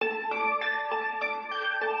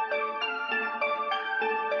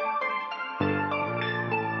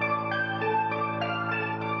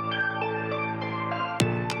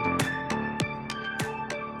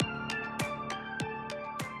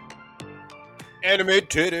Anime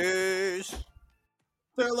titties.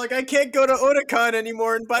 They're like, I can't go to Otakon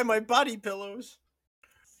anymore and buy my body pillows.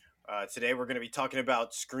 Today we're going to be talking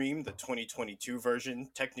about Scream, the 2022 version,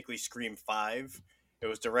 technically Scream 5. It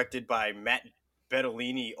was directed by Matt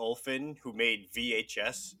Bettolini-Olfen, who made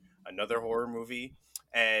VHS, another horror movie,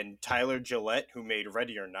 and Tyler Gillette, who made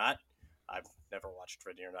Ready or Not. I've never watched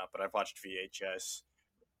Ready or Not, but I've watched VHS.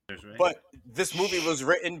 But this movie was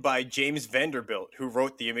written by James Vanderbilt, who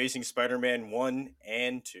wrote The Amazing Spider-Man 1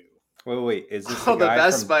 and 2. Wait, is this the guy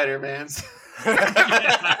best from... Spider-Mans?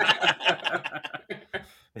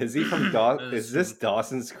 Is he from Is this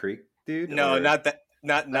Dawson's Creek, dude? No, or... not that.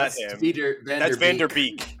 Not That's him. That's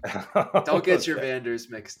Vanderbeek. Don't get your Vanders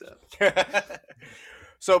mixed up.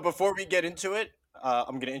 So before we get into it,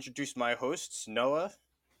 I'm going to introduce my hosts: Noah.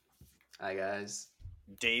 Hi guys.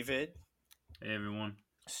 David. Hey everyone.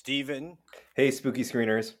 Steven. Hey, spooky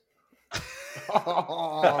screeners.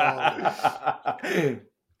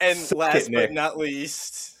 And Suck last it, but Nick. not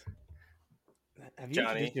least, Have you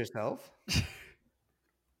Johnny. introduced yourself?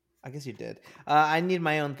 I guess you did. I need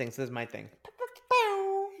my own thing, so this is my thing.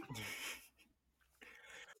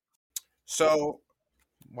 So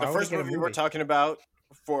Why the would we first get a movie we're talking about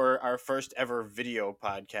for our first ever video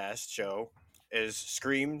podcast show is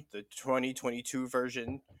Scream, the 2022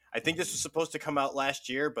 version. I think this was supposed to come out last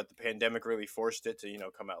year, but the pandemic really forced it to,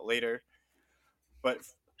 come out later. But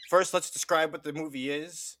first, let's describe what the movie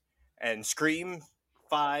is. And Scream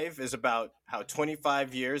 5 is about how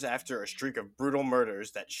 25 years after a streak of brutal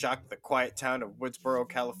murders that shocked the quiet town of Woodsboro,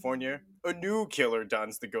 California, a new killer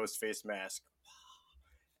dons the Ghostface mask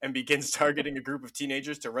and begins targeting a group of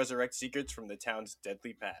teenagers to resurrect secrets from the town's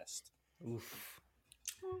deadly past. Oof.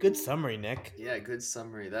 Good summary, Nick. Yeah, good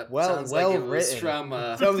summary. That Well sounds like it was written. from.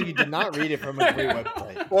 Sounds like you did not read it from a great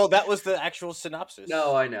website. Well, that was the actual synopsis.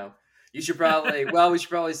 No, I know. You should probably. Well, we should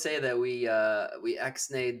probably say that we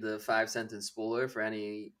ex-nayed the 5-sentence spoiler for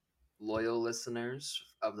any loyal listeners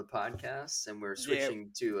of the podcast, and we're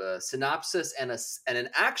switching to a synopsis and an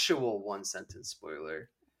actual 1-sentence spoiler.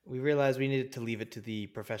 We realized we needed to leave it to the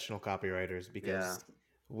professional copywriters because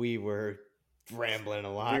we were rambling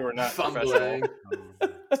a lot. We were not Fumbling. professional.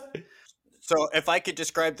 So if I could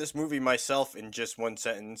describe this movie myself in just one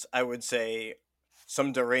sentence, I would say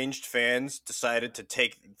some deranged fans decided to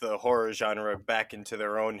take the horror genre back into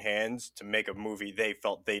their own hands to make a movie they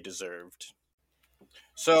felt they deserved.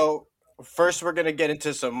 So first we're going to get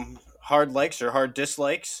into some hard likes or hard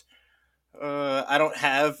dislikes. I don't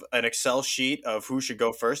have an Excel sheet of who should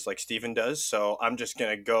go first like Steven does, so I'm just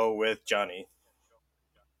going to go with Johnny.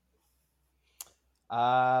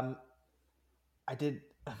 I did.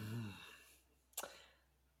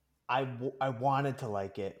 I wanted to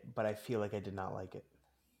like it, but I feel like I did not like it.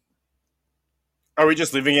 Are we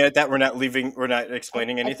just leaving it at that? We're not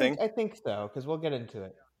explaining anything? I think so, because we'll get into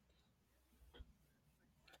it.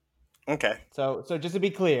 Okay. So just to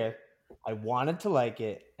be clear, I wanted to like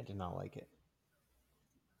it. I did not like it.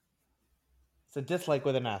 It's a dislike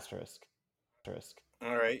with an asterisk.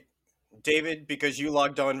 All right. David, because you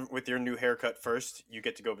logged on with your new haircut first, you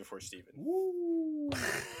get to go before Steven.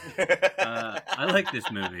 I like this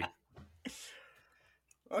movie.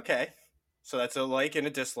 Okay. So that's a like and a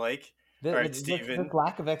dislike. All right, Steven. This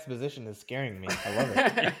lack of exposition is scaring me. I love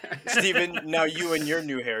it. Steven, now you and your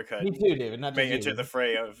new haircut Me too, David. Not may just enter you. the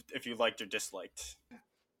fray of if you liked or disliked.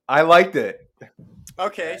 I liked it.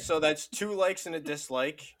 Okay, so that's 2 likes and a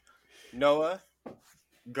dislike. Noah,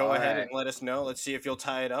 go ahead and let us know. Let's see if you'll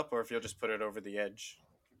tie it up or if you'll just put it over the edge.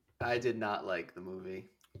 I did not like the movie.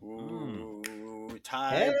 Ooh,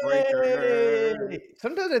 tiebreaker. Hey!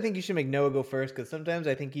 Sometimes I think you should make Noah go first because sometimes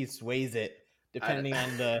I think he sways it depending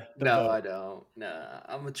on the No, vote. I don't. No,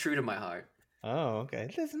 I'm true to my heart. Oh,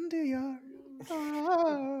 okay. Listen to your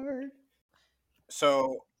heart.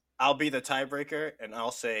 So I'll be the tiebreaker, and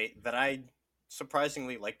I'll say that I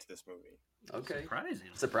surprisingly liked this movie. Okay.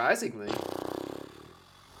 Surprisingly.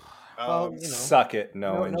 Well, Suck it,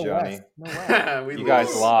 Noah and Johnny. West. You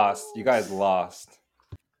guys lost. You guys lost.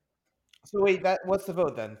 So wait, what's the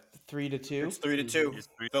vote then? 3-2? It's 3-2.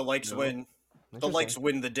 The likes win. The likes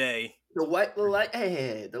win the day. The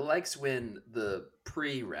likes win the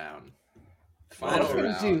pre-round. Final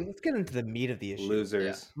round. Let's get into the meat of the issue. Losers.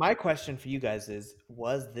 Yeah. My question for you guys is: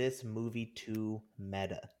 was this movie too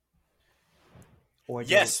meta? Or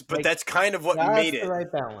Yes, but that's kind of what made it. The right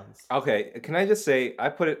balance. Okay, can I just say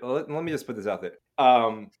let me just put this out there.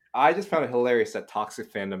 I just found it hilarious that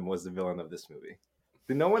toxic fandom was the villain of this movie.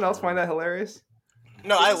 Did no one else find that hilarious?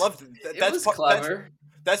 No, I loved it. That's clever.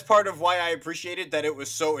 That's part of why I appreciated that it was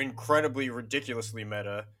so incredibly ridiculously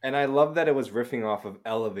meta. And I love that it was riffing off of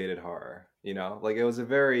elevated horror. You know, like it was a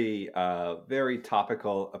very very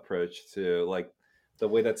topical approach to like the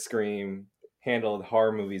way that Scream handled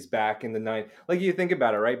horror movies back in the 90s. Like you think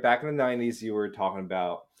about it, right? Back in the 90s, you were talking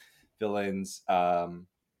about villains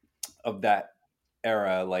of that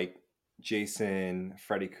era, like Jason,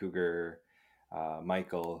 Freddy Krueger,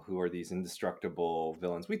 Michael, who are these indestructible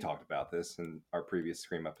villains. We talked about this in our previous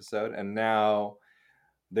Scream episode, and now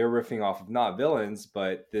they're riffing off of not villains,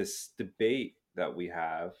 but this debate that we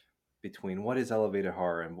have between what is elevated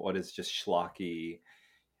horror and what is just schlocky,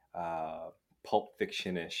 pulp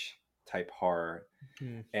fiction-ish type horror,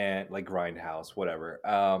 and like Grindhouse, whatever.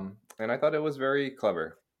 And I thought it was very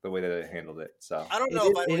clever the way that it handled it. So I don't know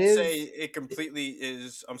if I would say it completely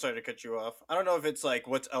is. I'm sorry to cut you off. I don't know if it's like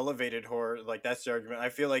what's elevated horror. Like that's the argument. I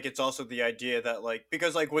feel like it's also the idea that like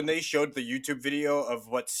because like when they showed the YouTube video of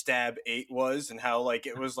what Stab 8 was and how like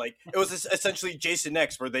it was essentially Jason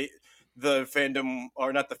X where the fandom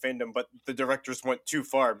or not the fandom but the directors went too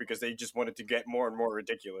far because they just wanted to get more and more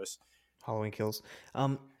ridiculous. Halloween Kills.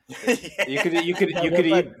 My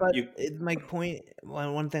point.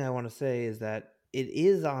 One thing I want to say is that it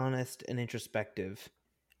is honest and introspective,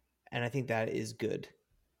 and I think that is good.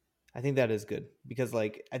 I think that is good because,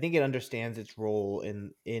 like, I think it understands its role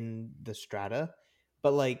in the strata,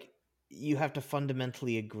 but like, you have to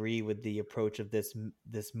fundamentally agree with the approach of this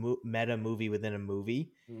meta movie within a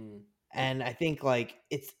movie, and I think like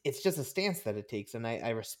it's just a stance that it takes, and I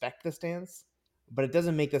respect the stance, but it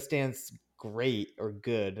doesn't make the stance great or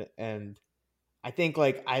good. And I think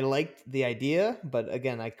like I liked the idea, but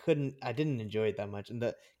again, I didn't enjoy it that much. And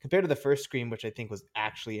compared to the first Scream, which I think was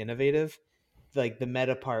actually innovative, like the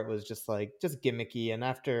meta part was just gimmicky. And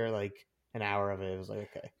after like an hour of it, it was like,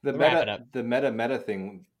 okay, wrap it up. The meta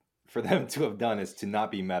thing for them to have done is to not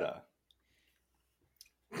be meta.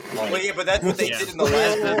 Well, yeah, but that's what they did in the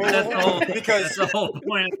last movie. That's the whole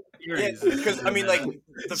point. Because I mean, like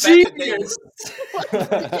the fact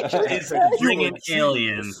that is bringing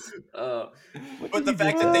aliens. But the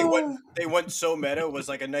fact that they went so meta was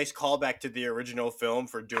like a nice callback to the original film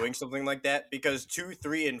for doing something like that. Because 2,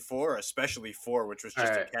 3, and 4, especially 4, which was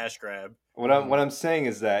just a cash grab. What I'm saying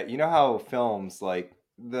is that you know how films like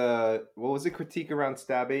what was the critique around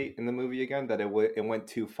Stab 8 in the movie again? That it went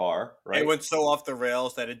too far, right? It went so off the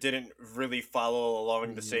rails that it didn't really follow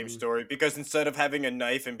along the same story. Because instead of having a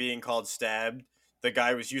knife and being called stabbed, the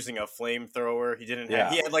guy was using a flamethrower. He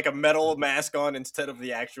had like a metal mask on instead of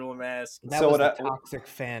the actual mask. That was the toxic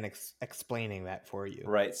fan explaining that for you,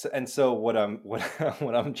 right? So what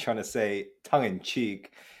I'm trying to say, tongue in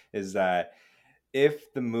cheek, is that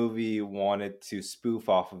if the movie wanted to spoof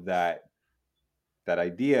off of that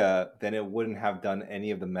idea, then it wouldn't have done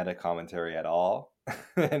any of the meta commentary at all,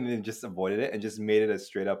 and then just avoided it and just made it a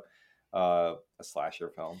straight up a slasher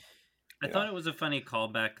film. I thought it was a funny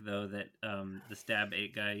callback though that the Stab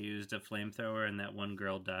 8 guy used a flamethrower and that one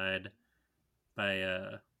girl died by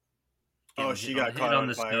she got caught on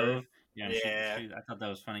the stove. Yeah. I thought that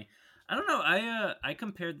was funny. I don't know. I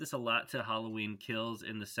compared this a lot to Halloween Kills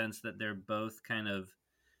in the sense that they're both kind of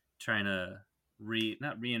trying to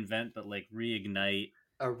not reinvent, but like reignite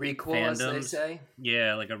a requel, fandoms. As they say.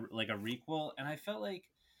 Yeah, like a requel. And I felt like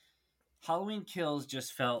Halloween Kills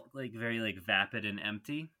just felt like very like vapid and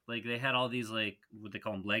empty. Like they had all these like what they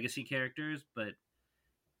call them legacy characters, but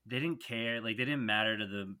they didn't care. Like they didn't matter to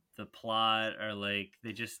the plot or like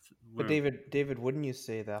they just were... But David, wouldn't you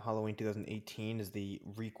say that Halloween 2018 is the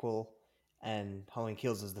requel and Halloween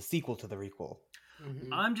Kills is the sequel to the requel?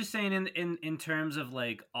 Mm-hmm. I'm just saying in terms of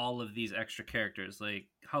like all of these extra characters, like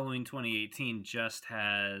Halloween 2018 just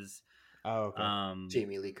has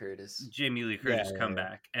Jamie Lee Curtis come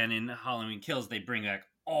back, and in Halloween Kills they bring back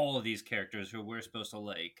all of these characters who we're supposed to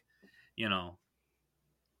like, you know,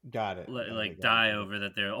 die over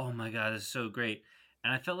that they're, oh my god, this is so great.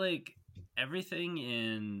 And I felt like everything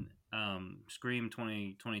in Scream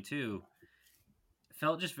 2022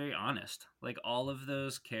 felt just very honest. Like all of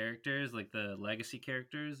those characters, like the legacy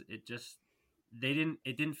characters, it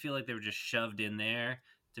didn't feel like they were just shoved in there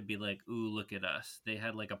to be like, ooh, look at us. They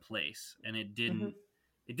had like a place, and it didn't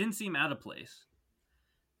seem out of place.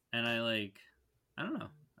 And I don't know.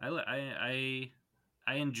 I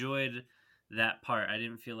enjoyed that part. I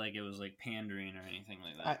didn't feel like it was like pandering or anything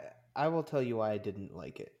like that. I will tell you why I didn't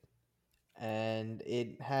like it. And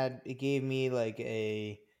it gave me like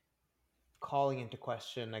a calling into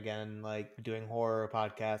question again, like doing horror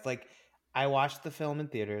podcasts. Like I watched the film in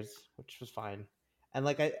theaters, which was fine. And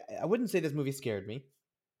like I wouldn't say this movie scared me.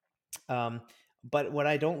 But what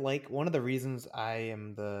I don't like, one of the reasons I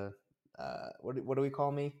am the what do we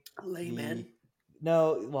call me? Layman.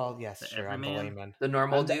 No, well, yes, sure, I'm the layman. The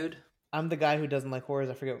normal dude. I'm the guy who doesn't like horrors.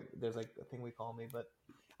 I forget. There's like a thing we call me, but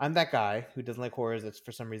I'm that guy who doesn't like horrors. That's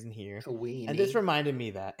for some reason here, A weenie. and this reminded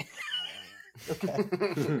me that. Okay.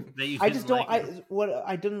 That you I just didn't don't. like What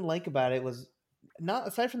I didn't like about it was not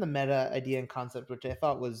aside from the meta idea and concept, which I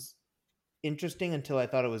thought was interesting until I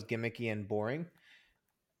thought it was gimmicky and boring.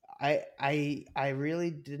 I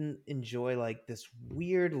really didn't enjoy like this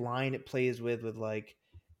weird line it plays with like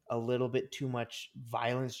a little bit too much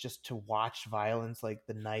violence just to watch violence, like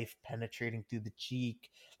the knife penetrating through the cheek.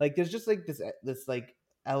 Like there's just like this like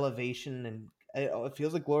elevation, and it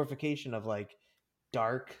feels like glorification of like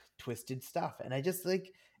dark twisted stuff, and I just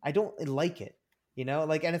like I don't like it, you know,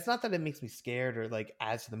 like, and it's not that it makes me scared or like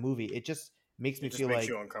adds to the movie. It just makes me It just feel makes like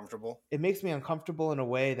you uncomfortable. it makes me uncomfortable in a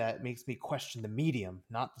way that makes me question the medium,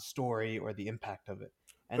 not the story or the impact of it.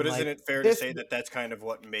 And But isn't like it fair to this, say that that's kind of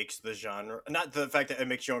what makes the genre? Not the fact that it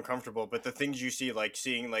makes you uncomfortable, but the things you see, like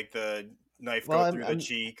seeing like the knife well, go through the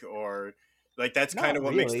cheek, or like that's kind of not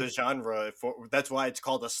what makes really. the genre. That's why it's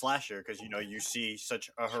called a slasher, because you see such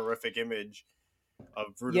a horrific image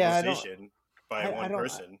of Yeah, I don't. brutalization by I one don't.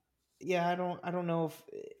 person. Yeah, I don't know if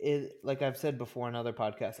it. Like I've said before in other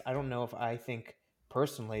podcasts, I don't know if I think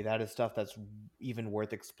personally that is stuff that's even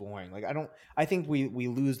worth exploring. Like I don't. I think we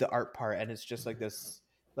lose the art part, and it's just like this,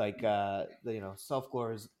 like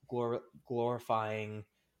glorifying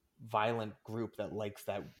violent group that likes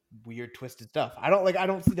that weird twisted stuff. I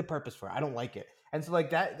don't see the purpose for it. I don't like it. And so like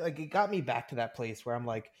that, like it got me back to that place where I'm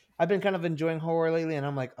like, I've been kind of enjoying horror lately, and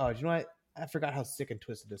I'm like, oh, do you know what? I forgot how sick and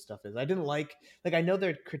twisted this stuff is. I didn't like I know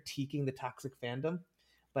they're critiquing the toxic fandom,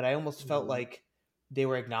 but I almost felt like they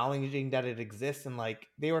were acknowledging that it exists, and like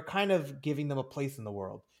they were kind of giving them a place in the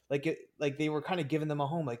world. Like they were kind of giving them a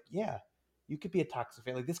home. Like, yeah, you could be a toxic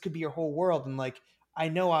fan. Like this could be your whole world. And like I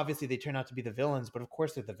know obviously they turn out to be the villains, but of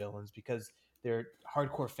course they're the villains because they're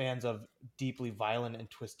hardcore fans of deeply violent and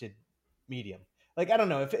twisted medium. Like I don't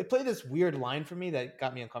know, if it played this weird line for me that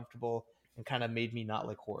got me uncomfortable and kind of made me not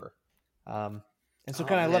like horror. And so Oh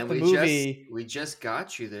kind of man, left the movie. we just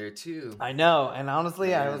got you there too. I know, and honestly,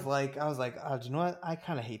 Man. I was like, oh, do you know what? I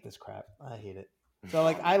kind of hate this crap. I hate it. So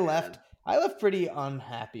like, Oh, I man. left pretty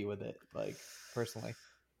unhappy with it, like personally.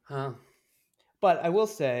 Huh. But I will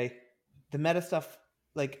say, the meta stuff,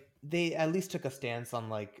 like they at least took a stance on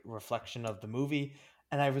like reflection of the movie.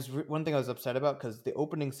 And one thing I was upset about because the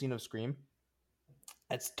opening scene of Scream,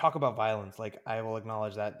 it's talk about violence. Like I will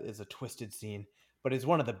acknowledge that is a twisted scene, but it's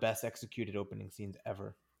one of the best executed opening scenes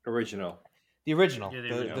ever. Original. The original, Yeah, the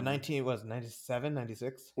the original. 19 was 97,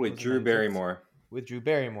 96? With Drew Barrymore. With Drew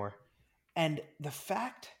Barrymore. And the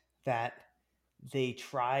fact that they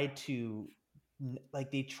tried to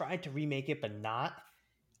remake it but not,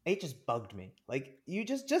 it just bugged me. Like you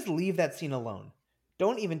just leave that scene alone.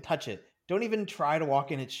 Don't even touch it. Don't even try to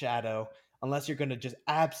walk in its shadow unless you're going to just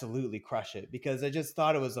absolutely crush it, because I just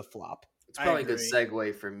thought it was a flop. It's probably a good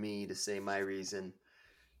segue for me to say my reason.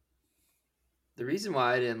 The reason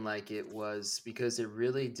why I didn't like it was because it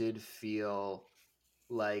really did feel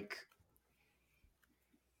like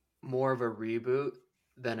more of a reboot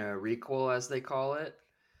than a requel, as they call it.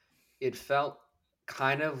 It felt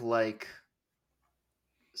kind of like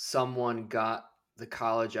someone got the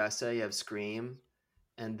college essay of Scream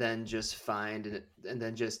and then just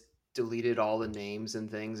deleted all the names and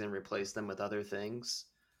things and replaced them with other things.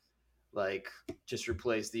 Like just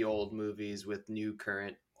replace the old movies with new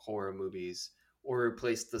current horror movies, or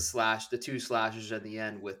replace the two slashers at the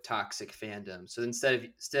end with toxic fandom. So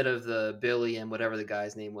instead of the Billy and whatever the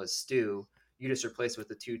guy's name was, Stu, you just replace with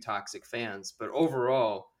the two toxic fans. But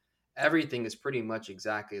overall, everything is pretty much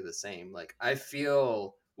exactly the same. Like I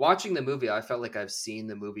feel watching the movie, I felt like I've seen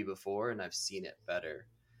the movie before and I've seen it better.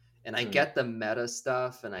 And I get the meta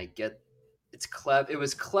stuff, and I get it's clever. It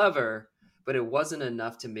was clever, but it wasn't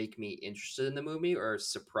enough to make me interested in the movie or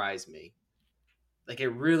surprise me. Like it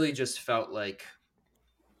really just felt like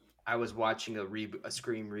I was watching a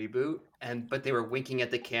Scream reboot, but they were winking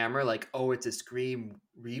at the camera like, "Oh, it's a Scream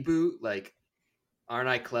reboot." Like, aren't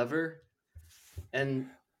I clever? And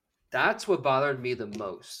that's what bothered me the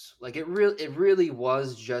most. Like it really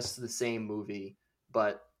was just the same movie,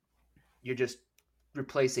 but you're just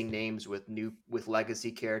replacing names with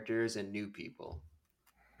legacy characters and new people.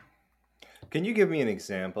 Can you give me an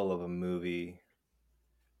example of a movie?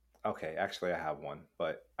 Okay, actually I have one,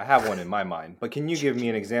 but I have one in my mind. But can you give me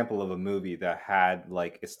an example of a movie that had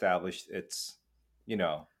like established its,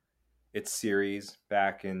 its series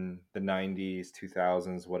back in the 90s,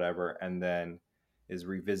 2000s, whatever, and then is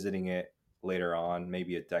revisiting it later on,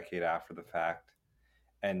 maybe a decade after the fact,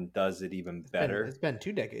 and does it even better? It's been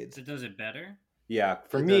 2 decades. It does it better? Yeah,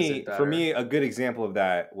 for me, a good example of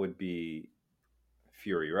that would be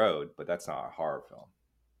Fury Road, but that's not a horror film.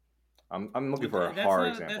 I'm looking for a horror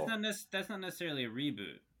example. That's not necessarily a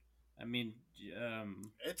reboot. I mean,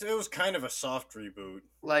 it was kind of a soft reboot.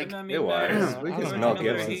 Like I mean, it was because Mel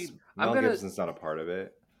Gibson's not a part of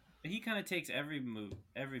it. He kind of takes every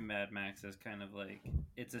Mad Max as kind of like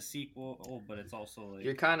it's a sequel, but it's also like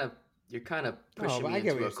you're kind of pushing me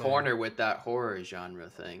into a corner with that horror genre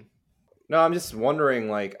thing. No, I'm just wondering.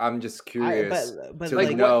 Like, I'm just curious but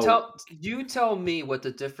like, know. You tell me what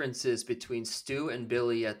the difference is between Stu and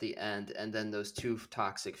Billy at the end, and then those two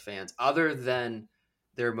toxic fans, other than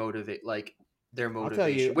their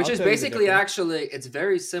motivation, which is basically actually it's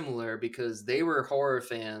very similar because they were horror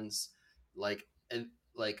fans, like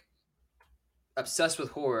obsessed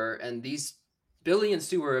with horror, and these Billy and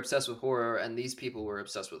Stu were obsessed with horror, and these people were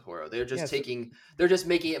obsessed with horror. They're just they're just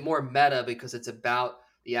making it more meta because it's about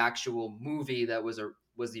the actual movie that was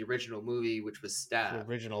the original movie, which was Stab. The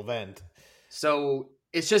original event. So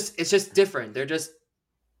it's just different. They're just,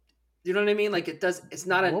 you know what I mean? Like it's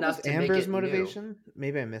not enough to make it Amber's motivation? New.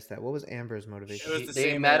 Maybe I missed that. What was Amber's motivation?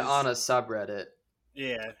 They met on a subreddit.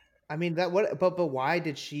 Yeah. I mean but why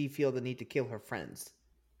did she feel the need to kill her friends?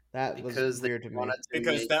 That was weird to me.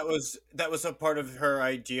 Because that was a part of her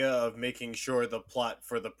idea of making sure the plot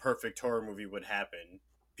for the perfect horror movie would happen.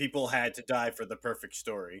 People had to die for the perfect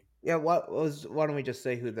story. Yeah, why don't we just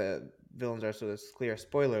say who the villains are so it's clear?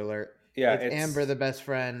 Spoiler alert. Yeah, it's Amber, the best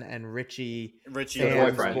friend, and Richie,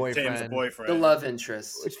 Sam's boyfriend, the love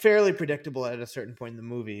interest. It's fairly predictable at a certain point in the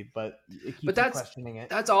movie, but it keeps questioning it.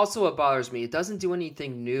 That's also what bothers me. It doesn't do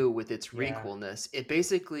anything new with its requelness. It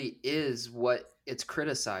basically is what it's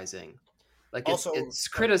criticizing. Like it's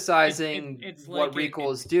criticizing what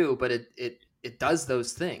requels do, but it does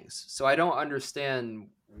those things. So I don't understand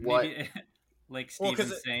what. Like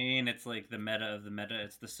Steven's saying, it's like the meta of the meta.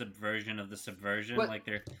 It's the subversion of the subversion. What? Like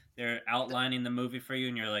they're outlining the movie for you,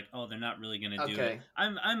 and you're like, oh, they're not really gonna do it.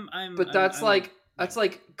 That's like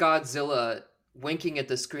Godzilla winking at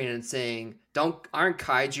the screen and saying, aren't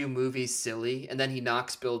kaiju movies silly? And then he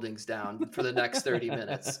knocks buildings down for the next 30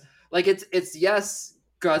 minutes. Like it's yes.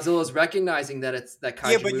 Godzilla's recognizing that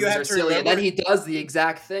kaiju movies are silly, and then he does the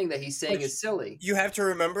exact thing that he's saying is silly. You have to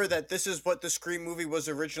remember that this is what the Scream movie was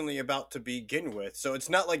originally about to begin with, so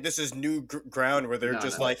it's not like this is new ground where they're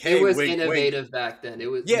like, "Hey, it was innovative back then."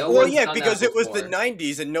 It was because it was the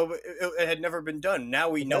 '90s and it had never been done. Now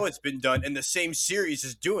we know it's been done, and the same series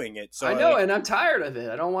is doing it. So I know, and I'm tired of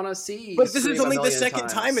it. I don't want to see. But this is only the second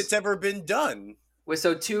time it's ever been done. Wait,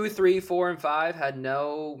 so 2, 3, 4, and 5 had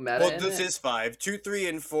no meta. Well, this is 5. 2, 3,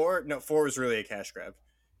 and 4. No, 4 was really a cash grab.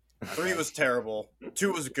 3 was terrible.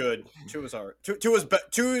 2 was good. 2 was alright.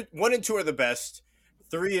 1 and 2 are the best.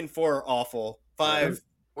 3 and 4 are awful. 5.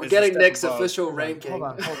 We're getting Nick's official ranking. Hold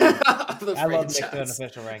on. I love Nick's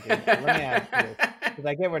official ranking. Let me ask you, because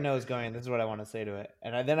I get where Noah's going. This is what I want to say to it,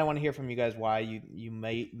 and then I want to hear from you guys why you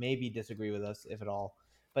maybe disagree with us, if at all.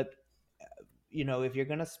 But if you're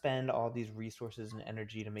going to spend all these resources and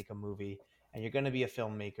energy to make a movie, and you're going to be a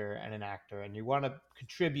filmmaker and an actor, and you want to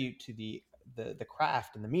contribute to the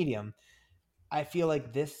craft and the medium, I feel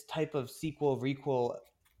like this type of sequel, requel,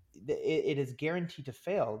 it is guaranteed to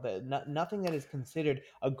fail. Nothing that is considered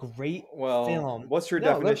a great film. What's your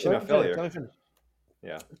definition of failure?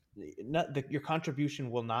 Yeah, your contribution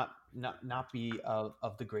will not be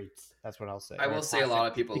of the greats. That's what I'll say. I will say a lot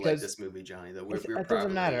of people like this movie, Johnny. That it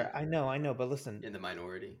doesn't matter. I know, but listen, in the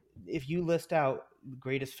minority. If you list out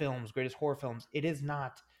greatest films, greatest horror films, it is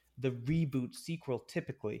not the reboot sequel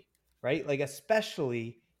typically, right? Like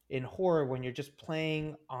especially in horror when you're just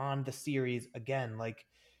playing on the series again. Like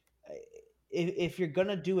if you're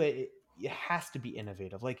gonna do it, it has to be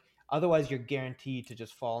innovative. Like. Otherwise, you're guaranteed to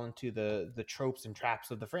just fall into the tropes and traps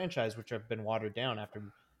of the franchise, which have been watered down after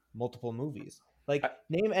multiple movies. Like,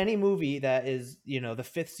 name any movie that is, the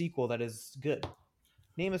fifth sequel that is good.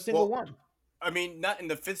 Name a single one. I mean, not in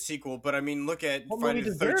the fifth sequel, but I mean, look at Friday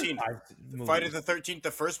the 13th. Friday the 13th, the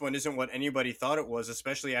first one, isn't what anybody thought it was,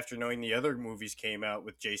 especially after knowing the other movies came out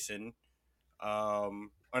with Jason.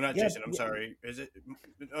 Jason, I'm sorry. Is it?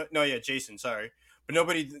 Jason, sorry. But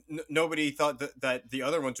nobody thought that the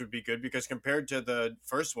other ones would be good because compared to the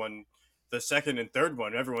first one, the second and third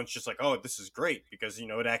one, everyone's just like, oh, this is great because,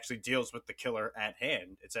 it actually deals with the killer at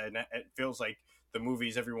hand. It feels like the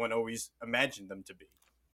movies everyone always imagined them to be.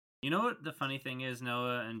 You know what the funny thing is,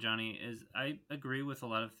 Noah and Johnny, is I agree with a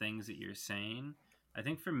lot of things that you're saying. I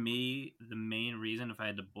think for me, the main reason, if I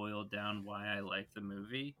had to boil down why I like the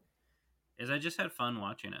movie, is I just had fun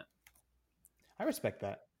watching it. I respect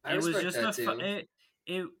that. I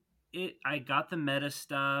got the meta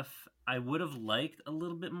stuff. I would have liked a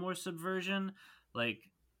little bit more subversion. Like,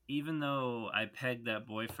 even though I pegged that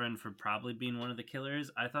boyfriend for probably being one of the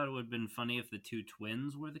killers, I thought it would have been funny if the two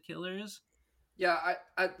twins were the killers. Yeah,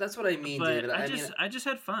 I that's what I mean, But David. I just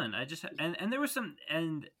had fun. And there were some,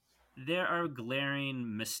 and there are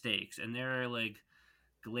glaring mistakes, and there are like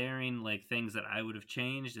glaring like things that I would have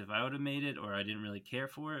changed if I would have made it, or I didn't really care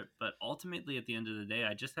for it. But ultimately, at the end of the day,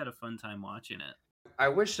 I just had a fun time watching it. I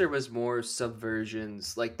wish there was more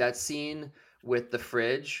subversions, like that scene with the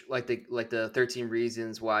fridge, like the 13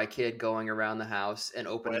 Reasons Why kid going around the house and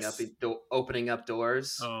opening up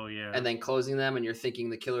doors. Oh yeah, and then closing them, and you're thinking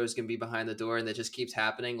the killer is gonna be behind the door, and that just keeps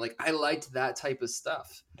happening. Like I liked that type of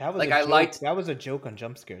stuff. That was like a I joke. liked. That was a joke on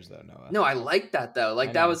jump scares, though, Noah. No, I liked that though. Like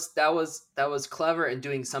I that know. was clever and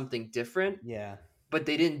doing something different. Yeah. But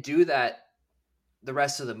they didn't do that the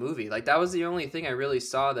rest of the movie. Like that was the only thing I really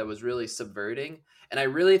saw that was really subverting. And I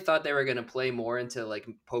really thought they were gonna play more into like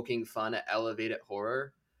poking fun at elevated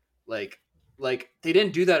horror. Like they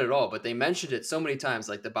didn't do that at all, but they mentioned it so many times.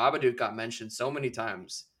 Like the Babadook got mentioned so many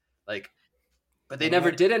times. Like, but they never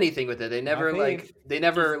did anything with it. They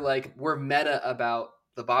never were meta about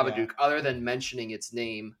the Babadook other than mentioning its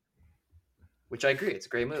name. Which I agree, it's a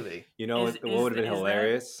great movie. You know what would have been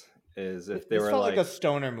hilarious is if they were felt like a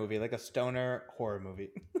stoner movie, like a stoner horror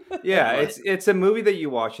movie. Yeah, it's a movie that you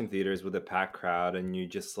watch in theaters with a packed crowd, and you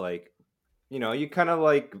just like, you know, you kind of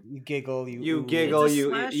like you giggle, movie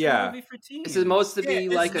for teens. It's supposed to be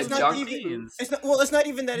like a junk. It's not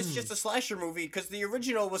even that. It's just a slasher movie because the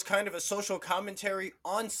original was kind of a social commentary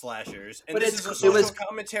on slashers, and this is a social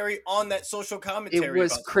commentary on that social commentary. It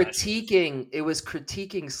was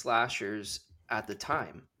critiquing slashers at the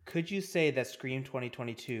time. Could you say that Scream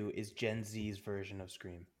 2022 is Gen Z's version of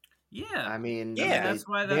Scream? Yeah, I mean, that's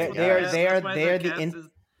why they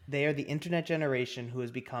are the internet generation who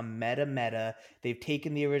has become meta. They've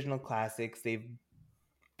taken the original classics, they've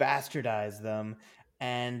bastardized them,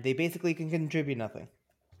 and they basically can contribute nothing.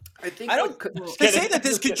 To say that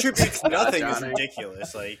this contributes nothing is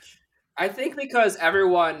ridiculous. Like, I think because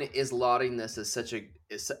everyone is lauding this as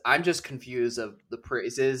I'm just confused of the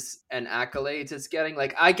praises and accolades it's getting.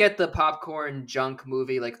 Like, I get the popcorn junk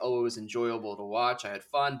movie, like, oh, it was enjoyable to watch, I had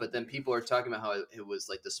fun, but then people are talking about how it was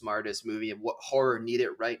like the smartest movie and what horror needed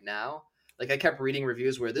right now. Like, I kept reading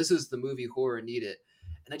reviews where this is the movie horror needed,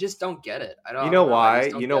 and I just don't get it. I don't. You know why?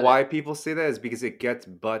 You know why people say that is because it gets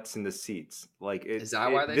butts in the seats. Like, is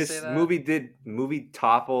that why they say that? This movie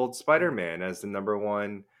toppled Spider-Man as the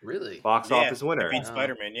 #1 box office winner. Beat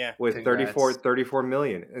Spider-Man, with 34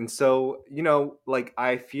 million. And so, you know, like,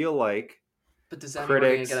 I feel like. But does that mean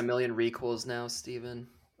we're gonna get a million requels now, Steven?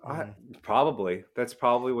 Probably. That's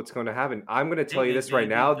probably what's going to happen. I'm going to tell you this right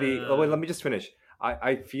now. Wait, let me just finish.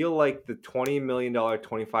 I feel like the $20 million,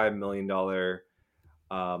 $25 million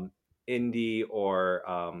indie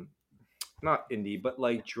or not indie, but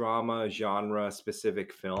like drama genre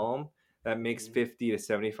specific film that makes $50 to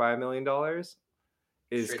 $75 million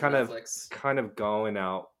is straight kind of going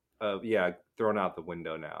out thrown out the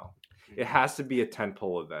window now. It has to be a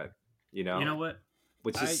tentpole event, you know. You know what?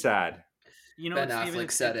 Which is sad. You know, Ben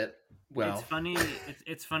Affleck said it. Well, it's funny.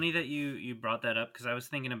 It's funny that you brought that up because I was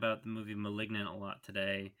thinking about the movie *Malignant* a lot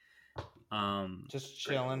today. Just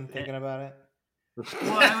chilling, thinking about it.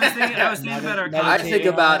 Well, I was thinking about our. I think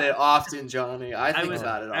about it often, Johnny. I think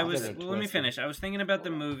about it often. Let me finish. I was thinking about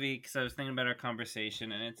the movie because I was thinking about our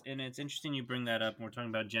conversation, and it's interesting you bring that up. And we're talking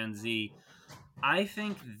about Gen Z. I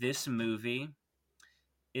think this movie,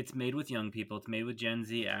 it's made with young people. It's made with Gen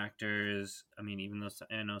Z actors. I mean, even though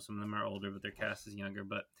I know some of them are older, but their cast is younger.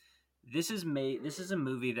 But this is a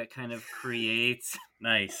movie that kind of creates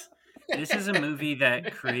nice. This is a movie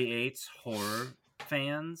that creates horror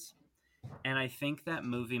fans. And I think that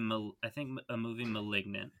movie, a movie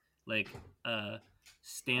 *Malignant*, like a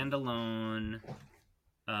standalone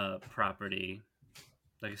property,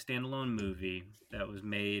 like a standalone movie that was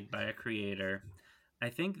made by a creator, I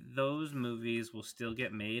think those movies will still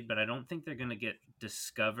get made, but I don't think they're going to get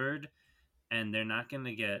discovered, and they're not going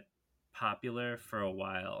to get popular for a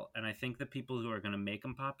while. And I think the people who are going to make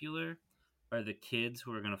them popular are the kids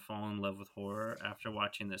who are going to fall in love with horror after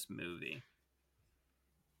watching this movie.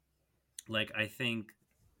 Like, I think,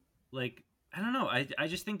 like, I don't know. I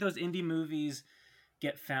just think those indie movies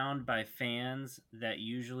get found by fans that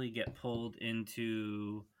usually get pulled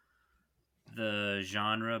into the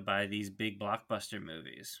genre by these big blockbuster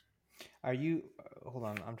movies. Are you, hold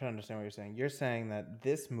on, I'm trying to understand what you're saying. You're saying that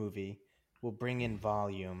this movie will bring in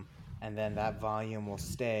volume, and then that volume will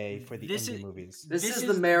stay for the indie movies. This is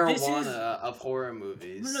the marijuana of horror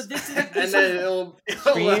movies. No, this is, and then it'll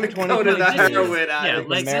Scream go to the heroin addict.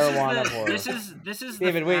 Like, marijuana horror. This is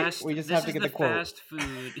David, the wait, fast, we just have to get the quote. Fast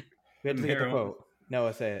food. We have to get the quote.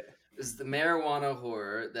 Noah, say it. Is the marijuana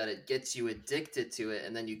horror that it gets you addicted to it,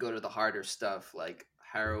 and then you go to the harder stuff like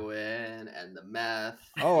heroin and the meth.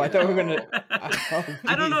 Oh, I thought we were gonna. Oh,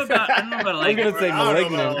 I don't know about I was gonna say I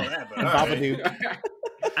don't know Malignant, about all that, but all right. Babadook.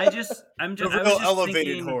 I'm just The real elevated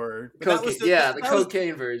thinking, horror. But Cocaine, the that was-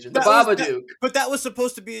 cocaine version, the that was- Babadook. But that was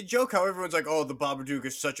supposed to be a joke. How everyone's like, "Oh, the Babadook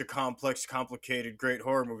is such a complex, complicated, great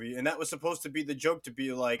horror movie," and that was supposed to be the joke to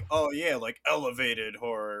be like, "Oh yeah, like elevated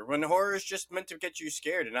horror." When horror is just meant to get you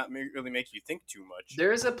scared and not really make you think too much.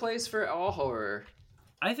 There is a place for all horror.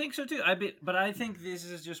 I think so too. But I think this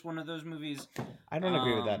is just one of those movies. I don't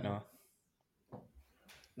agree with that, Noah.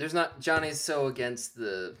 There's not. Johnny's so against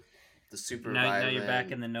the super Now violent. you're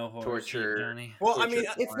back in the no horror torture. seat, Johnny. Well, I mean,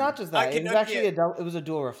 It's not just I that. can- It was actually it was a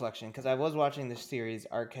dual reflection because I was watching the series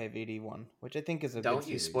Archive 81, which I think is a Don't good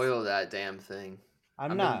you series. spoil that damn thing.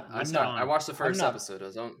 I'm not. I watched the first not.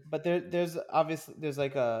 episode. But there's obviously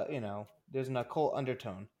like a there's an occult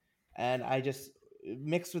undertone, and I just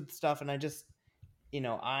mixed with stuff, and I just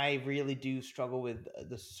I really do struggle with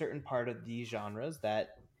the certain part of these genres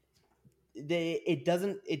that it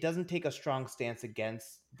doesn't take a strong stance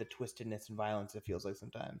against the twistedness and violence. It feels like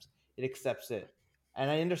sometimes it accepts it, and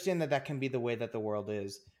I understand that can be the way that the world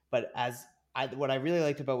is. But what I really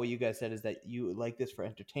liked about what you guys said is that you like this for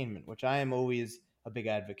entertainment, which I am always a big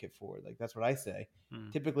advocate for. Like that's what I say.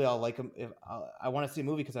 Typically, I'll like them if I want to see a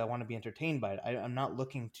movie because I want to be entertained by it. I'm not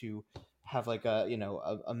looking to have like a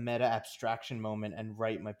meta abstraction moment and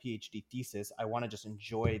write my PhD thesis. I want to just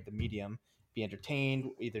enjoy the medium, be entertained,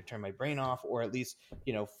 either turn my brain off or at least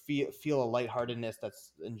feel a lightheartedness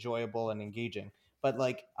that's enjoyable and engaging. But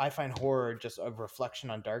like I find horror just a reflection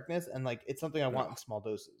on darkness, and like it's something I want in small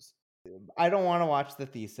doses. I don't want to watch the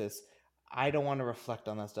thesis. I don't want to reflect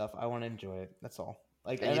on that stuff. I want to enjoy it. That's all.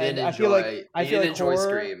 Like, and I feel like enjoy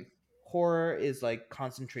Scream. Horror is like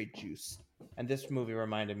concentrate juice, and this movie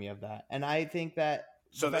reminded me of that. And I think that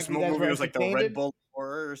so this movie was like the Red Bull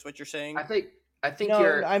horror, is what you're saying? I think no,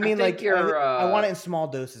 you're. I mean, think you're. I want it in small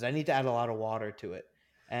doses. I need to add a lot of water to it,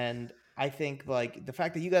 and I think like the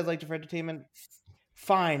fact that you guys liked it for entertainment,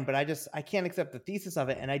 fine. But I can't accept the thesis of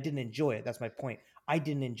it, and I didn't enjoy it. That's my point. I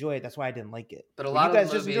didn't enjoy it. That's why I didn't like it. But a lot of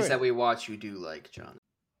the movies that we watch, you do like, John.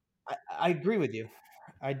 I agree with you.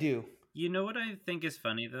 I do. You know what I think is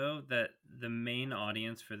funny though? That the main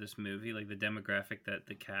audience for this movie, like the demographic that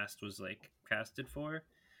the cast was like casted for,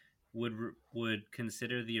 would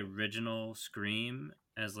consider the original Scream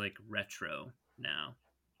as like retro now.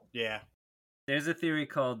 Yeah. There's a theory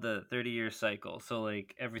called the 30-year cycle. So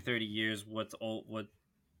like every 30 years, what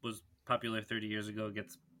was popular 30 years ago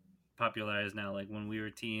gets popularized now. Like when we were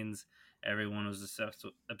teens, everyone was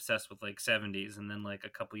obsessed with like 70s, and then like a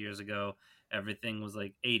couple years ago everything was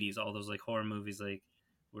like 80s. All those like horror movies like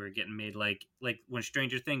were getting made, like when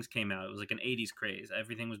Stranger Things came out, it was like an 80s craze.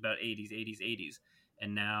 Everything was about 80s,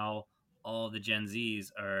 and now all the Gen Zs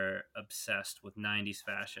are obsessed with 90s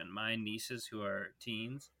fashion. My nieces who are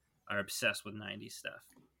teens are obsessed with 90s stuff.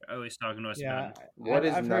 They're always talking to us about what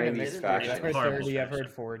is I've heard 90s fashion. I've heard Horrible 30, I've fashion.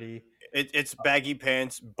 heard 40. It's baggy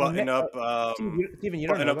pants, button up, Steven, you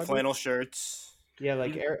don't button know up about flannel shirts. Yeah,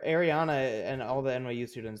 like Ariana and all the NYU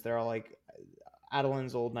students, they're all like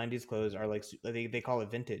Adeline's old 90s clothes are like they call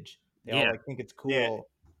it vintage. They all like think it's cool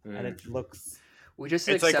and it looks. We just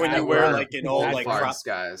it's like when you wear like an old like crop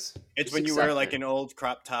guys. It's just when you wear like an old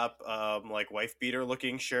crop top like wife beater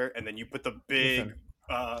looking shirt, and then you put the big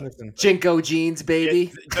Jinko jeans,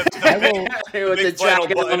 baby. The big flannel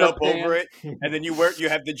button up over it, and then you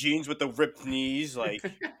have the jeans with the ripped knees. Like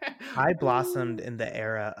I blossomed in the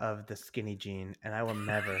era of the skinny jean, and I will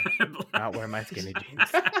never not wear my skinny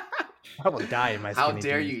jeans. I will die in my skinny jeans.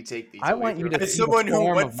 How dare you take these? I want you to as someone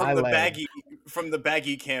who went from the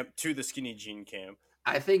baggy camp to the skinny jean camp.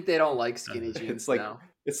 I think they don't like skinny jeans now.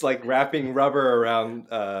 It's like wrapping rubber around.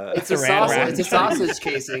 It's a sausage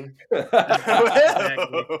casing. I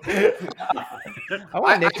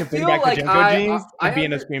want Nick to bring back the Jinko jeans and be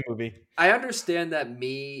in a Scream movie. I understand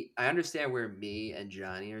where me and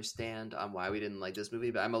Johnny stand on why we didn't like this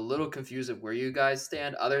movie, but I'm a little confused of where you guys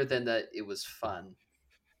stand. Other than that, it was fun.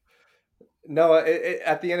 No,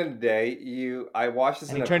 at the end of the day, I watched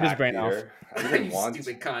this in a turned his pack brain theater. I didn't want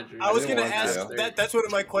to. I was going to ask that's one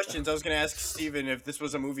of my questions. I was going to ask Steven if this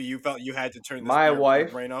was a movie you felt you had to turn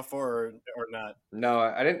this brain off for or not. No,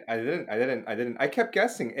 I didn't. I kept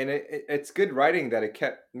guessing, and it's good writing that it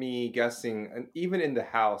kept me guessing, and even in the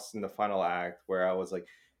house in the final act where I was like,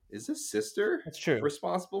 "Is this sister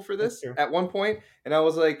responsible for this?" At one point, and I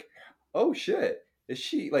was like, "Oh shit." Is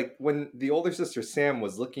she like when the older sister Sam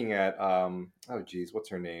was looking at what's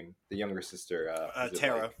her name? The younger sister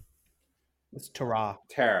Tara. It's Tara.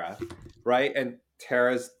 Tara, right? And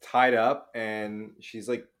Tara's tied up and she's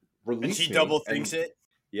like, release And she me. double thinks it.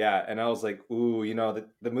 Yeah, and I was like, ooh, you know,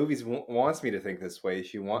 the movies wants me to think this way.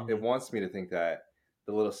 It wants me to think that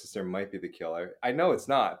the little sister might be the killer. I know it's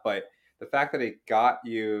not, but the fact that it got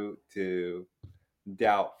you to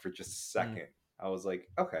doubt for just a second, I was like,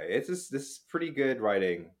 okay, this is pretty good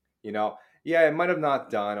writing. You know, yeah, it might have not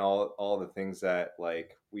done all the things that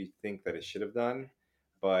like we think that it should have done,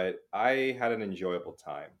 but I had an enjoyable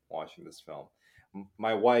time watching this film.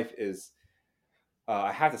 My wife is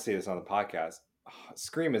I have to say this on the podcast.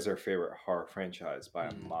 Scream is her favorite horror franchise by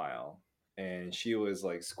a mile, and she was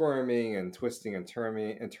like squirming and twisting and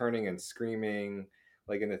turning and screaming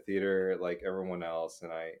like in the theater, like everyone else.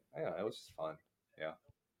 And I don't know, it was just fun. Yeah,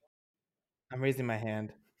 I'm raising my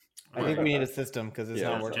hand. I Sorry think about we need a that. system because it's Yeah,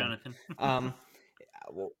 not sorry. working. Jonathan.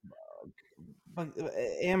 Well, but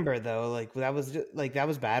Amber though, like that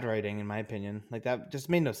was bad writing in my opinion. Like that just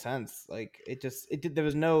made no sense. Like it did. There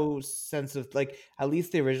was no sense of like at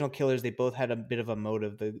least the original killers. They both had a bit of a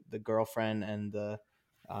motive. The girlfriend and the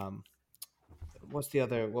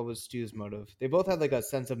what was Stu's motive? They both had like a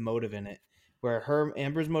sense of motive in it. Where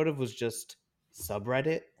Amber's motive was just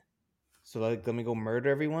subreddit. So like, let me go murder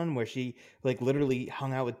everyone. Where she like literally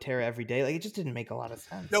hung out with Tara every day. Like it just didn't make a lot of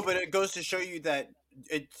sense. No, but it goes to show you that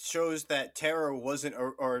it shows that Tara wasn't,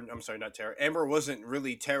 or I'm sorry, not Tara. Amber wasn't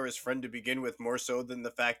really Tara's friend to begin with, more so than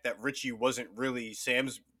the fact that Richie wasn't really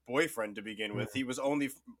Sam's boyfriend to begin with. He was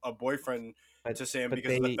only a boyfriend to Sam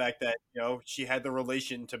because of the fact that, you know, she had the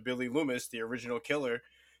relation to Billy Loomis, the original killer,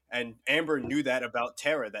 and Amber knew that about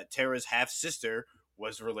Tara, that Tara's half sister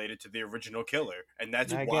was related to the original killer, and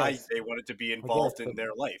that's why they wanted to be involved in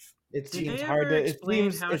their life. It Did seems they hard ever to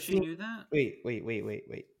explain how she knew that?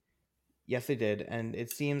 Wait. Yes, they did, and it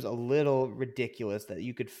seems a little ridiculous that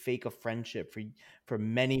you could fake a friendship for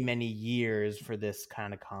many years for this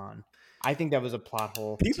kind of con. I think that was a plot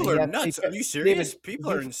hole. People are nuts. Are you serious?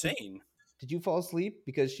 People are insane. Did you fall asleep?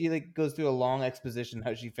 Because she like goes through a long exposition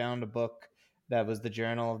how she found a book that was the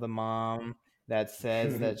journal of the mom that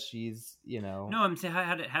says that she's, you know. No, I'm saying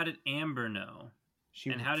how did Amber know?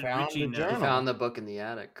 And how did Richie know? She found the book in the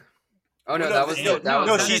attic. Oh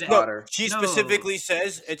no, she specifically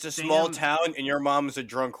says it's a small town and your mom's a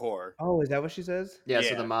drunk whore. Oh, is that what she says? Yeah,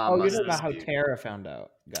 so the mom. Oh, you're talking about how Tara found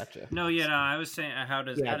out. Gotcha. No, I was saying how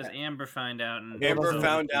does Amber find out? And Amber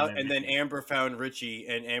found out, and then Amber found Richie,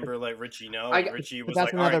 and Amber let Richie know. And Richie was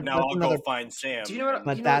like, "All right, now I'll go find Sam." Do you know what?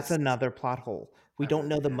 But that's another plot hole. We don't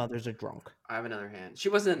know the mothers are drunk. I have another hand. She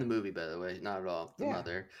wasn't in the movie, by the way, not at all. The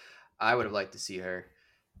mother. I would have liked to see her.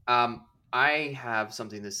 I have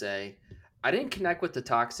something to say. I didn't connect with the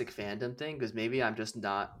toxic fandom thing because maybe I'm just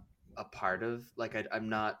not a part of, like, I'm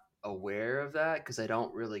not aware of that because I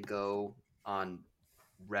don't really go on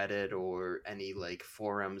Reddit or any like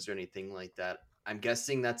forums or anything like that. I'm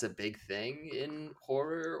guessing that's a big thing in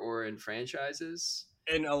horror or in franchises.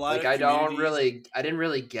 And a lot like I didn't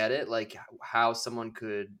really get it, like how someone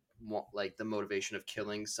could want, like the motivation of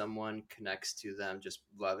killing someone connects to them just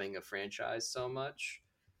loving a franchise so much.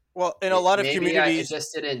 Well, in a lot of communities, I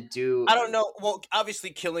just didn't do. I don't know. Well, obviously,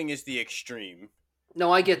 killing is the extreme.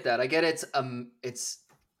 No, I get that. I get it's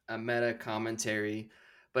a meta commentary,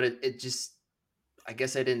 but it just, I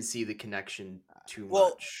guess I didn't see the connection too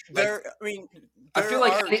much. I feel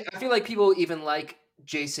like people even like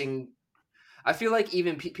Jason. I feel like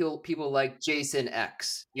even people like Jason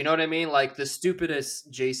X. You know what I mean? Like the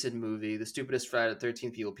stupidest Jason movie, the stupidest Friday the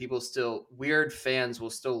 13th people still, weird fans will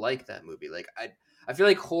still like that movie. Like I feel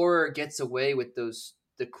like horror gets away with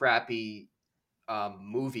the crappy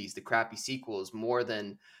movies, the crappy sequels, more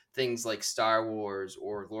than things like Star Wars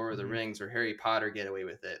or Lord of the Rings or Harry Potter get away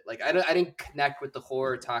with it. Like I didn't connect with the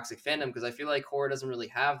horror toxic fandom because I feel like horror doesn't really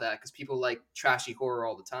have that because people like trashy horror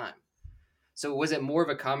all the time. So was it more of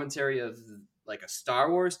a commentary of like a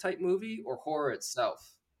Star Wars type movie or horror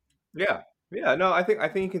itself? Yeah. No, I think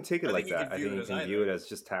you can take it like that. I think you can view it as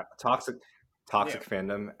just toxic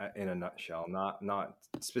fandom in a nutshell, not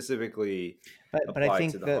specifically. But I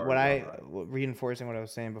think that reinforcing what I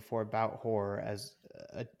was saying before about horror as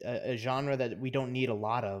a genre that we don't need a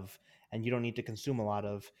lot of, and you don't need to consume a lot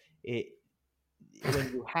of it.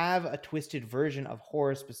 When you have a twisted version of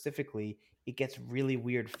horror specifically, it gets really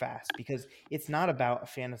weird fast because it's not about a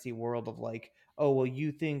fantasy world of like, oh, well,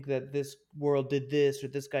 you think that this world did this or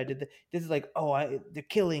this guy did that. This is like, oh, they're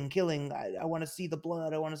killing. I want to see the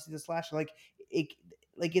blood. I want to see the slash. Like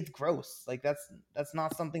it's gross. Like that's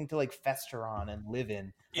not something to like fester on and live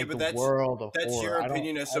in. Yeah, like but that's world of that's horror. Your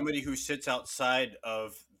opinion as somebody who sits outside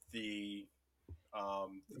of the.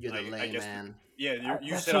 You're the layman.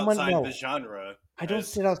 You sit outside the genre. I don't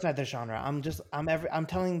sit outside the genre. I'm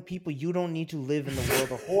telling people you don't need to live in the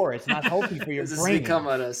world of horror. It's not healthy for your This has brain. become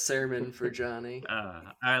a sermon for Johnny. All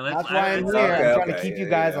right, That's why I'm here. I'm trying to keep you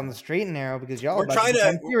guys on the straight and narrow because y'all We're trying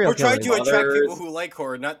to attract people who like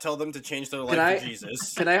horror, not tell them to change their life for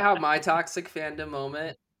Jesus. Can I have my toxic fandom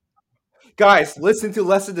moment? Guys, listen to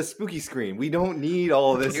less of the spooky screen. We don't need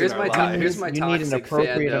all of this. Here's my toxic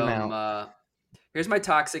fandom. Amount. Here's my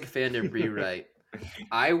toxic fandom rewrite.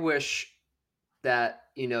 I wish that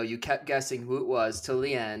you kept guessing who it was till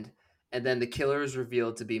the end, and then the killer is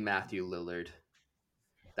revealed to be Matthew Lillard.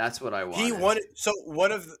 That's what I wanted. He wanted. So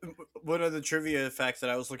one of the trivia facts that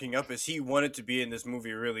I was looking up is he wanted to be in this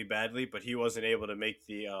movie really badly, but he wasn't able to make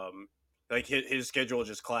the his schedule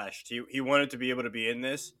just clashed. He wanted to be able to be in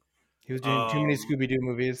this. He was doing too many Scooby-Doo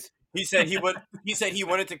movies. He said he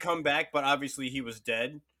wanted to come back, but obviously he was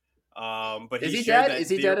dead. But is he dead? Is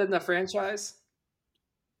he dead in the franchise?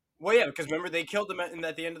 Well, yeah, because remember they killed him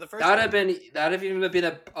at the end of the first. That'd have even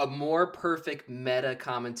been a more perfect meta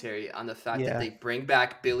commentary on the fact that they bring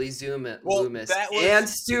back Billy Loomis and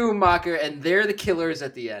Stu Macher, and they're the killers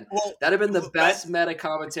at the end. Well, that'd have been the best meta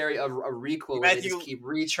commentary of a requel where they just keep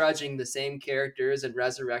retrudging the same characters and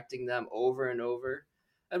resurrecting them over and over.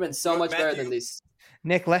 That'd have been so much better than these.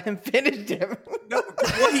 Nick, let him finish him. No,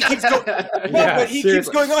 well, he keeps going. But he keeps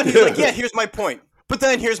going on. He's like, "Yeah, here's my point." But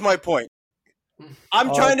then here's my point.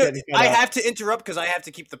 I'm trying to. I have to interrupt because I have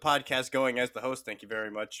to keep the podcast going as the host. Thank you very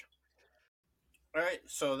much. All right,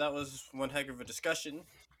 so that was one heck of a discussion.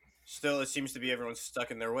 Still, it seems to be everyone's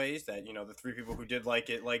stuck in their ways. That the 3 people who did liked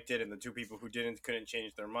it, and the 2 people who couldn't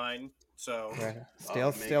change their mind. So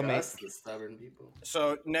still the stubborn people.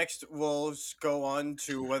 So next we'll go on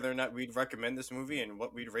to whether or not we'd recommend this movie and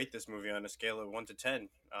what we'd rate this movie on a scale of 1 to 10.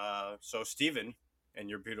 So Steven, and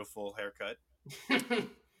your beautiful haircut.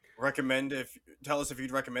 Tell us if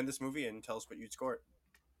you'd recommend this movie and tell us what you'd score it.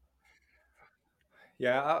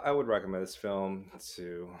 Yeah, I would recommend this film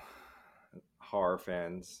to horror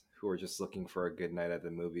fans who are just looking for a good night at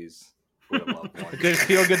the movies with a loved one. Good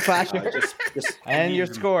feel good slasher. And your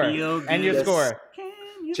score.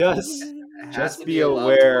 Just be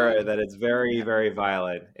aware that it's very, very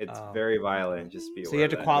violent. It's very violent. Just be aware. So you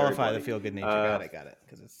have to qualify the feel good nature. Got it.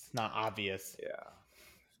 Because it's not obvious. Yeah.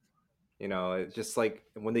 It's just like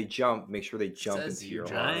when they jump, make sure they jump into your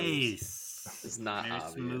arms. Nice. It's not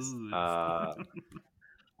obvious.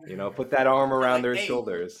 Put that arm around their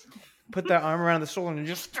shoulders. Put that arm around the shoulder and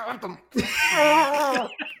just stab them.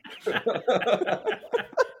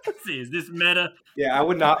 See, is this meta? Yeah, I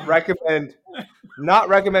would not recommend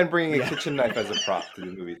bringing a kitchen knife as a prop to the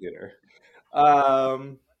movie theater.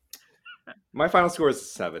 My final score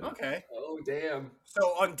is 7. Okay. Oh, damn. So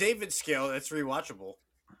on David's scale, that's rewatchable.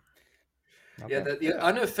 Okay. Yeah, the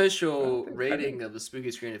unofficial rating of the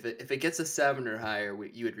spooky screen, if it gets a 7 or higher,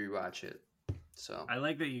 you would rewatch it. So I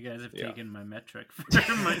like that you guys have taken my metric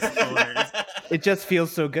for my scores. It just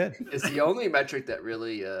feels so good. It's the only metric that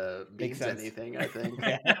really means anything, I think.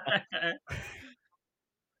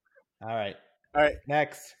 All right.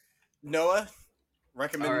 Next, Noah,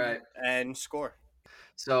 recommend and score.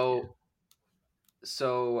 So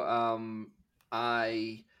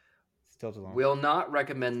I will not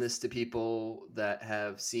recommend this to people that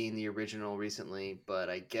have seen the original recently, but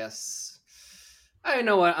I guess I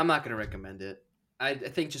know what I'm not going to recommend it. I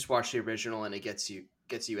think just watch the original and it gets you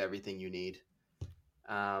everything you need.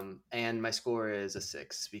 And my score is a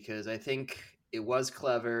 6 because I think it was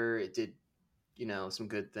clever. It did, some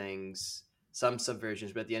good things, some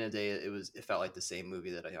subversions, but at the end of the day, it felt like the same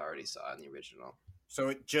movie that I already saw in the original. So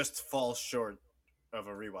it just falls short of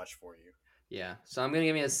a rewatch for you. Yeah, so I'm going to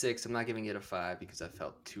give it a 6. I'm not giving it a 5 because I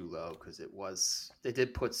felt too low because they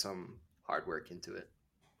did put some hard work into it.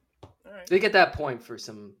 All right. They get that point for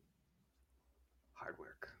some hard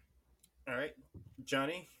work. All right.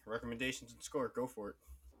 Johnny, recommendations and score. Go for it.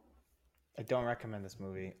 I don't recommend this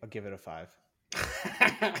movie. I'll give it a 5.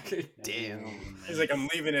 Damn. He's like, I'm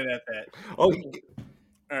leaving it at that. Oh.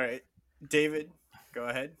 All right. David, go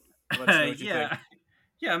ahead. Let us know what you think.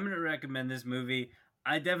 Yeah, I'm going to recommend this movie.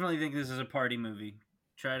 I definitely think this is a party movie.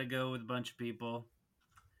 Try to go with a bunch of people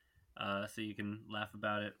so you can laugh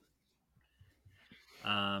about it.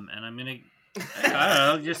 And I'm gonna, I don't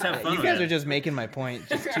know, just have fun. You guys are just making my point.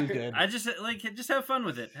 Just too good. I just have fun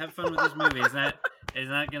with it. Have fun with this movie. it's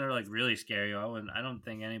not gonna like really scare you. I don't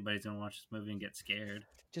think anybody's gonna watch this movie and get scared.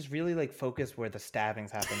 Just really like focus where the stabbing's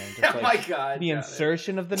happening. Just Oh like my God, the Johnny.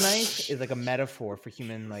 insertion of the knife is like a metaphor for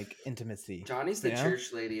human like intimacy. Johnny's the You know?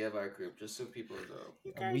 church lady of our group, just so people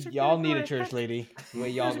know. Y'all need a church lady. The way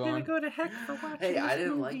y'all going. Go to heck for watching Hey, this I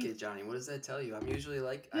didn't movie. like it, Johnny. What does that tell you? I'm usually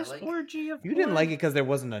like, I This like. orgy of You didn't blood. like it because there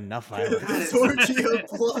wasn't enough violence. God, This orgy of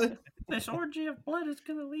blood. This orgy of blood is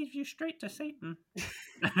gonna lead you straight to Satan.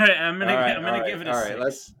 All right, I'm gonna give it a 6.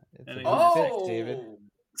 Let's. It's a Oh! good fix, David.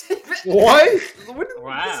 What?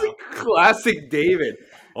 Wow. This is a classic David.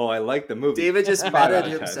 Oh, I like the movie. David just 5 out meta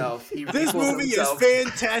of 10. himself. He This equals movie himself. is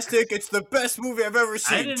fantastic. It's the best movie I've ever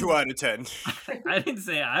seen. didn't- 2 out of 10. I didn't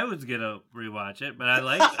say I was gonna rewatch it, but I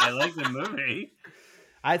like the movie.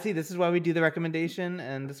 I see. This is why we do the recommendation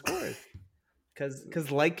and the scores,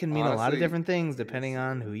 because like can mean a lot of Honestly, different things depending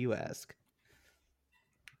on who you ask.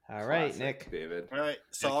 All right, Classic, Nick. David. All right,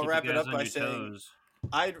 so Gotta I'll keep wrap you it guys up on by your saying toes.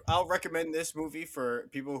 I'll recommend this movie for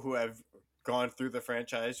people who have gone through the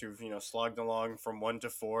franchise, who've slogged along from 1 to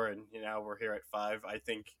 4, and now we're here at 5. I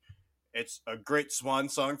think it's a great swan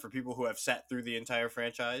song for people who have sat through the entire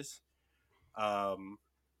franchise.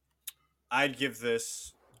 I'd give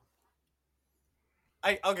this.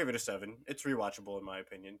 I'll give it a 7. It's rewatchable in my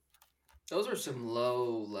opinion. Those are some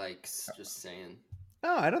low likes. Just saying.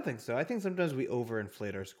 No, I don't think so. I think sometimes we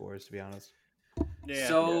overinflate our scores, to be honest. Yeah.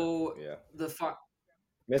 So Yeah. the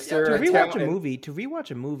Mr. To rewatch Accountant. to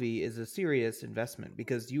rewatch a movie is a serious investment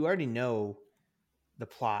because you already know the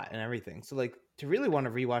plot and everything. So like to really want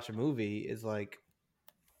to rewatch a movie is like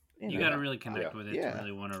You know, gotta really connect with it yeah. to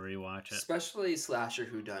really want to rewatch it. especially slasher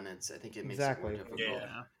whodunits, I think it makes Exactly. it more difficult.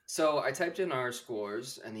 Yeah. So I typed in our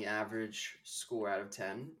scores and the average score out of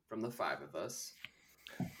 10 from the 5 of us.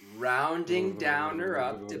 Rounding down or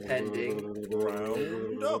up, depending,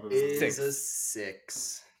 Round up. is 6. a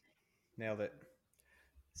 6. Nailed it.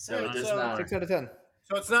 So Yeah, it does so- not 6 out of 10.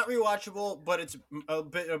 So it's not rewatchable, but it's a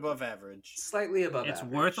bit above average. slightly above It's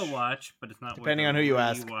average. worth a watch, but it's not Depending worth on a who you movie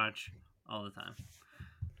ask. watch all the time.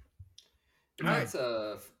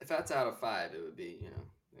 If that's out of 5, it would be, yeah.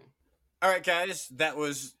 All right, guys, that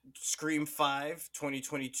was Scream 5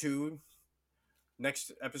 2022.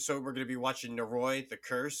 Next episode, we're going to be watching Noroi, The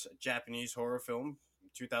Curse, a Japanese horror film,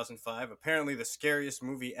 2005. Apparently the scariest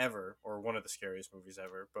movie ever, or one of the scariest movies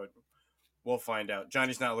ever, but we'll find out.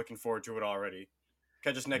 Johnny's not looking forward to it already.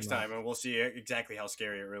 Catch us next time, and we'll see exactly how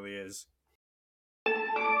scary it really is.